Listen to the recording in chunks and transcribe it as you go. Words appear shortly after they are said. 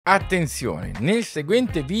Attenzione, nel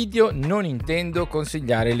seguente video non intendo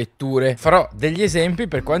consigliare letture. Farò degli esempi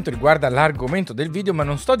per quanto riguarda l'argomento del video, ma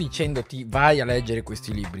non sto dicendoti vai a leggere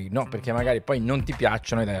questi libri, no, perché magari poi non ti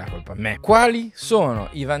piacciono e dai la colpa a me. Quali sono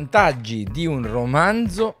i vantaggi di un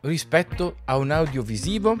romanzo rispetto a un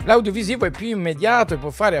audiovisivo? L'audiovisivo è più immediato e può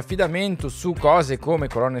fare affidamento su cose come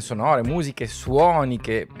colonne sonore, musiche, suoni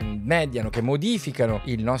che mediano, che modificano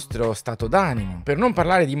il nostro stato d'animo. Per non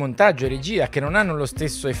parlare di montaggio e regia, che non hanno lo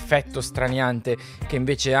stesso effetto straniante che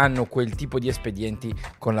invece hanno quel tipo di espedienti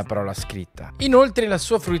con la parola scritta. Inoltre la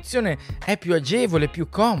sua fruizione è più agevole, più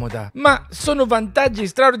comoda. Ma sono vantaggi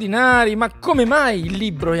straordinari, ma come mai il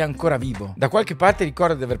libro è ancora vivo? Da qualche parte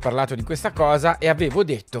ricordo di aver parlato di questa cosa e avevo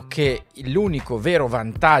detto che l'unico vero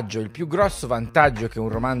vantaggio, il più grosso vantaggio che un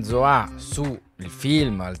romanzo ha su il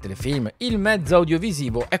film, il telefilm, il mezzo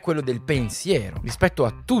audiovisivo è quello del pensiero. Rispetto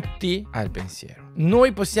a tutti ha il pensiero.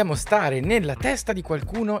 Noi possiamo stare nella testa di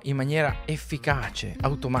qualcuno in maniera efficace,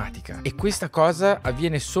 automatica, e questa cosa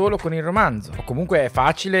avviene solo con il romanzo, o comunque è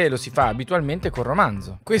facile e lo si fa abitualmente col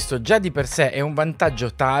romanzo. Questo già di per sé è un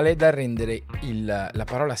vantaggio tale da rendere la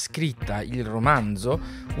parola scritta, il romanzo,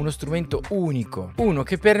 uno strumento unico, uno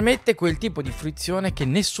che permette quel tipo di fruizione che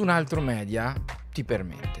nessun altro media ti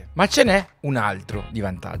permette. Ma ce n'è un altro di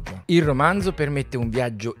vantaggio. Il romanzo permette un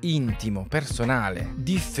viaggio intimo, personale,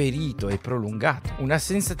 differito e prolungato, una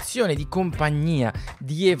sensazione di compagnia,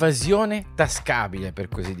 di evasione tascabile, per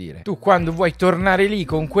così dire. Tu quando vuoi tornare lì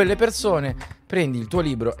con quelle persone, prendi il tuo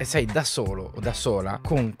libro e sei da solo o da sola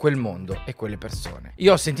con quel mondo e quelle persone.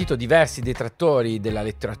 Io ho sentito diversi detrattori della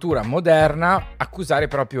letteratura moderna accusare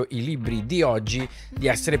proprio i libri di oggi di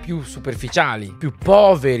essere più superficiali, più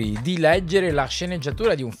poveri, di leggere la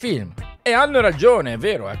sceneggiatura di un film. E hanno ragione, è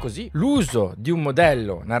vero, è così. L'uso di un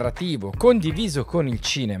modello narrativo condiviso con il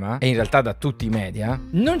cinema, e in realtà da tutti i media,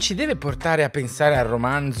 non ci deve portare a pensare al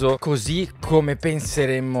romanzo così come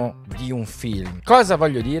penseremmo di un film. Cosa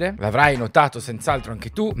voglio dire? L'avrai notato senz'altro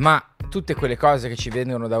anche tu, ma tutte quelle cose che ci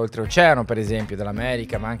vengono da oltreoceano, per esempio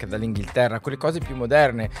dall'America, ma anche dall'Inghilterra, quelle cose più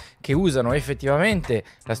moderne che usano effettivamente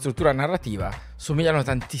la struttura narrativa, somigliano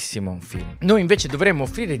tantissimo a un film. Noi invece dovremmo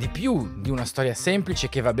offrire di più di una storia semplice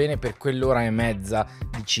che va bene per quell'ora e mezza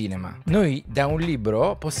di cinema. Noi da un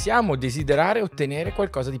libro possiamo desiderare ottenere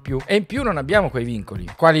qualcosa di più, e in più non abbiamo quei vincoli.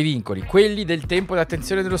 Quali vincoli? Quelli del tempo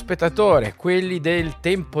d'attenzione dello spettatore, quelli del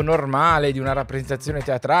tempo normale di una rappresentazione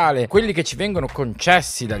teatrale, quelli che ci vengono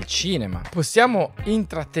concessi dal cinema. Possiamo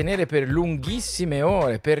intrattenere per lunghissime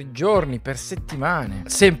ore, per giorni, per settimane,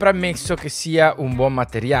 sempre ammesso che sia un buon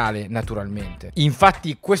materiale, naturalmente.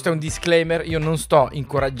 Infatti questo è un disclaimer, io non sto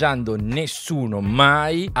incoraggiando nessuno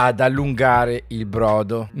mai ad allungare il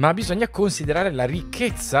brodo, ma bisogna considerare la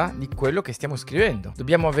ricchezza di quello che stiamo scrivendo.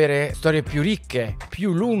 Dobbiamo avere storie più ricche,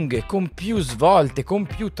 più lunghe, con più svolte, con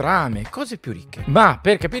più trame, cose più ricche. Ma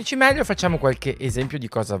per capirci meglio facciamo qualche esempio di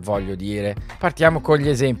cosa voglio dire. Partiamo con gli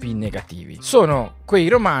esempi negativi. Sono quei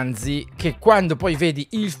romanzi che quando poi vedi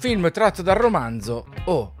il film tratto dal romanzo,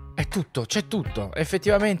 oh, è tutto, c'è tutto,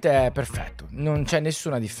 effettivamente è perfetto, non c'è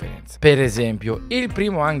nessuna differenza. Per esempio, il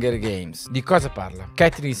primo Hunger Games, di cosa parla?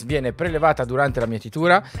 Katniss viene prelevata durante la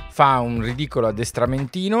mietitura, fa un ridicolo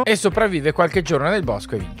addestramentino e sopravvive qualche giorno nel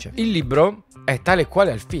bosco e vince. Il libro è tale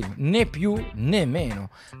quale al film, né più né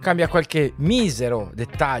meno. Cambia qualche misero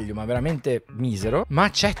dettaglio, ma veramente misero,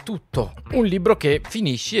 ma c'è tutto. Un libro che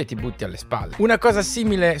finisci e ti butti alle spalle. Una cosa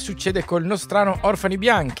simile succede col nostrano Orfani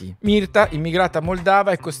Bianchi. Mirta, immigrata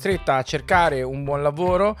moldava, è costretta a cercare un buon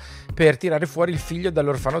lavoro per tirare fuori il figlio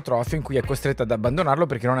dall'orfanotrofio in cui è costretta ad abbandonarlo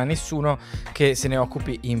perché non ha nessuno che se ne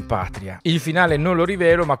occupi in patria. Il finale non lo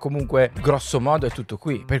rivelo, ma comunque grosso modo è tutto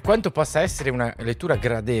qui. Per quanto possa essere una lettura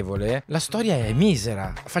gradevole, la storia è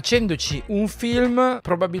misera. Facendoci un film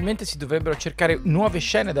probabilmente si dovrebbero cercare nuove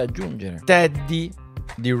scene da aggiungere. Teddy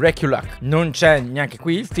di Luca. Non c'è neanche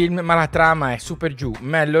qui il film, ma la trama è super giù.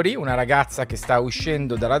 Mallory, una ragazza che sta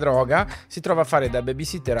uscendo dalla droga, si trova a fare da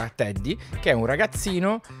babysitter a Teddy, che è un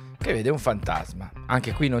ragazzino che vede un fantasma.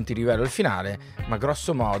 Anche qui non ti rivelo il finale, ma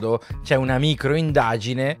grosso modo c'è una micro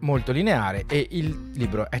indagine molto lineare e il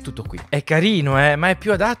libro è tutto qui. È carino, ma è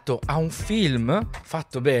più adatto a un film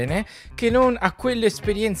fatto bene che non a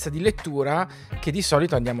quell'esperienza di lettura che di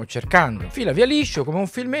solito andiamo cercando. Fila via liscio come un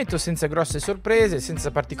filmetto, senza grosse sorprese,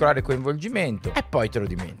 senza particolare coinvolgimento, e poi te lo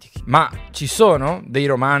dimentichi. Ma ci sono dei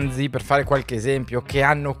romanzi, per fare qualche esempio, che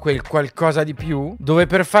hanno quel qualcosa di più, dove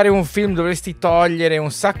per fare un film dovresti togliere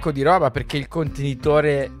un sacco di roba perché il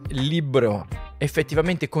contenitore libro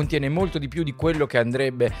Effettivamente contiene molto di più di quello che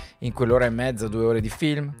andrebbe in quell'ora e mezza, 2 ore di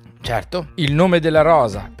film? Certo. Il nome della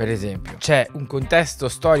rosa, per esempio. C'è un contesto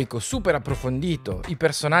storico super approfondito, i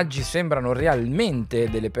personaggi sembrano realmente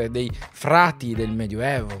dei frati del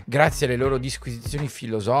Medioevo, grazie alle loro disquisizioni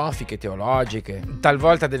filosofiche, teologiche,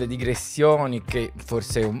 talvolta delle digressioni che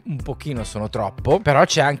forse un pochino sono troppo, però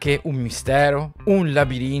c'è anche un mistero, un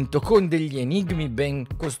labirinto con degli enigmi ben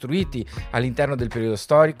costruiti all'interno del periodo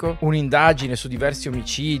storico, un'indagine su diversi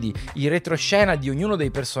omicidi, il retroscena di ognuno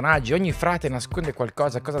dei personaggi, ogni frate nasconde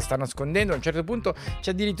qualcosa, cosa sta nascondendo, a un certo punto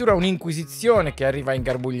c'è addirittura un'inquisizione che arriva a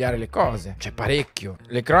ingarbugliare le cose, c'è parecchio.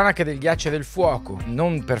 Le cronache del ghiaccio e del fuoco,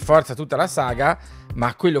 non per forza tutta la saga,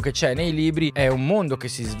 ma quello che c'è nei libri è un mondo che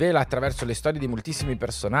si svela attraverso le storie di moltissimi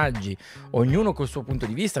personaggi, ognuno col suo punto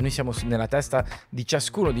di vista, noi siamo nella testa di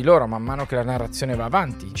ciascuno di loro man mano che la narrazione va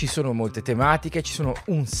avanti. Ci sono molte tematiche, ci sono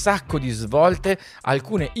un sacco di svolte,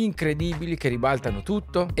 alcune incredibili che ribaltano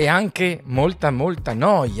tutto e anche molta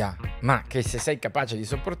noia, ma che se sei capace di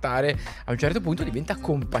sopportare a un certo punto diventa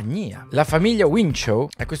compagnia. La famiglia Winchell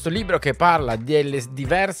è questo libro che parla delle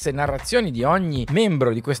diverse narrazioni di ogni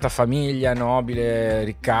membro di questa famiglia nobile,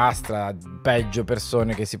 riccastra, peggio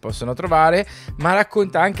persone che si possono trovare, ma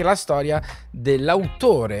racconta anche la storia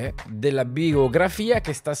dell'autore della biografia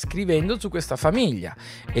che sta scrivendo su questa famiglia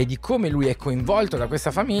e di come lui è coinvolto da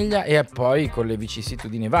questa famiglia e poi con le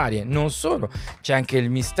vicissitudini varie. Non solo, c'è anche il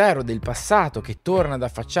mistero del passato che torna ad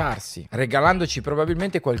affacciarsi, regalandoci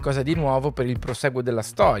probabilmente qualcosa di nuovo per il proseguo della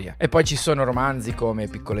storia. E poi ci sono romanzi come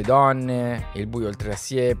Piccole donne, Il buio oltre la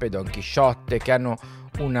siepe, Don Chisciotte, che hanno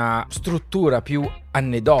una struttura più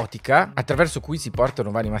aneddotica attraverso cui si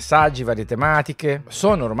portano vari messaggi, varie tematiche.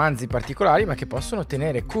 Sono romanzi particolari ma che possono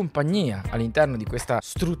tenere compagnia all'interno di questa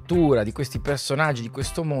struttura, di questi personaggi, di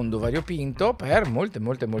questo mondo variopinto per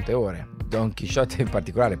molte ore. Don Chisciotte in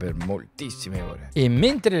particolare per moltissime ore. E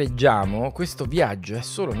mentre leggiamo, questo viaggio è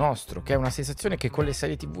solo nostro, che è una sensazione che con le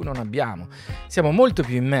serie TV non abbiamo. Siamo molto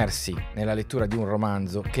più immersi nella lettura di un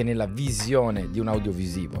romanzo che nella visione di un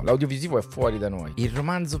audiovisivo. L'audiovisivo è fuori da noi, il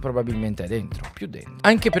romanzo probabilmente è dentro, più dentro.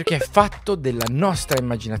 Anche perché è fatto della nostra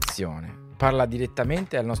immaginazione, parla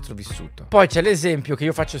direttamente al nostro vissuto. Poi c'è l'esempio che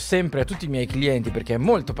io faccio sempre a tutti i miei clienti perché è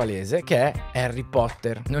molto palese, che è Harry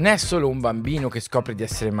Potter. Non è solo un bambino che scopre di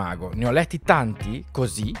essere mago, ne ho letti tanti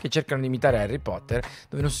così che cercano di imitare Harry Potter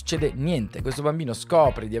dove non succede niente. Questo bambino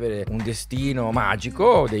scopre di avere un destino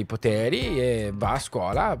magico, dei poteri e va a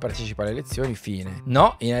scuola, partecipa alle lezioni, fine.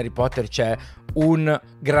 No, in Harry Potter c'è un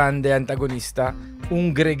grande antagonista,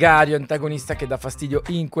 un gregario antagonista che dà fastidio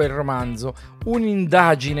in quel romanzo,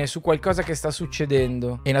 un'indagine su qualcosa che sta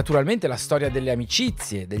succedendo e naturalmente la storia delle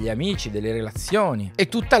amicizie, degli amici, delle relazioni e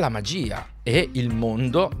tutta la magia e il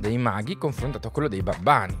mondo dei maghi confrontato a quello dei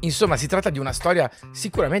babbani. Insomma, si tratta di una storia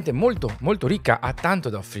sicuramente molto ricca, ha tanto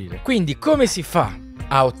da offrire. Quindi come si fa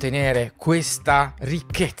a ottenere questa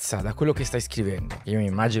ricchezza da quello che stai scrivendo? Io mi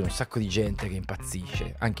immagino un sacco di gente che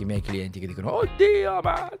impazzisce, anche i miei clienti che dicono oddio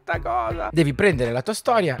ma sta cosa. Devi prendere la tua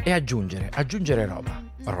storia e aggiungere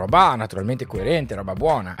roba naturalmente coerente, roba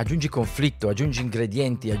buona, aggiungi conflitto, aggiungi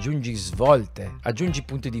ingredienti, aggiungi svolte, aggiungi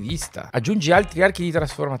punti di vista, aggiungi altri archi di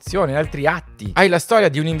trasformazione, altri atti. Hai la storia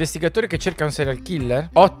di un investigatore che cerca un serial killer?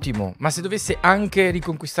 Ottimo, ma se dovesse anche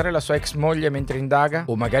riconquistare la sua ex moglie mentre indaga?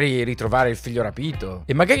 O magari ritrovare il figlio rapito?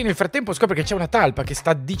 E magari nel frattempo scopre che c'è una talpa che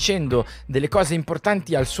sta dicendo delle cose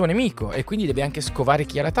importanti al suo nemico e quindi deve anche scovare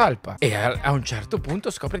chi è la talpa. E a un certo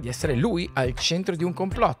punto scopre di essere lui al centro di un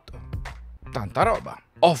complotto. Tanta roba.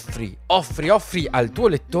 Offri al tuo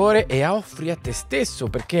lettore e offri a te stesso,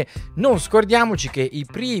 perché non scordiamoci che i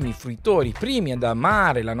primi fruitori, i primi ad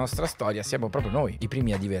amare la nostra storia siamo proprio noi, i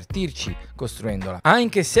primi a divertirci costruendola.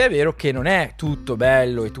 Anche se è vero che non è tutto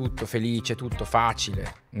bello e tutto felice, tutto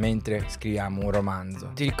facile mentre scriviamo un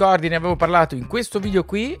romanzo. Ti ricordi, ne avevo parlato in questo video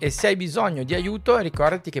qui, e se hai bisogno di aiuto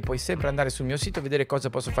ricordati che puoi sempre andare sul mio sito e vedere cosa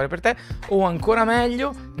posso fare per te, o ancora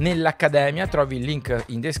meglio nell'accademia, trovi il link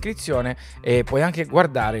in descrizione e puoi anche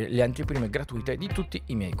guardare le anteprime gratuite di tutti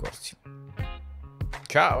i miei corsi.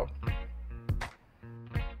 Ciao!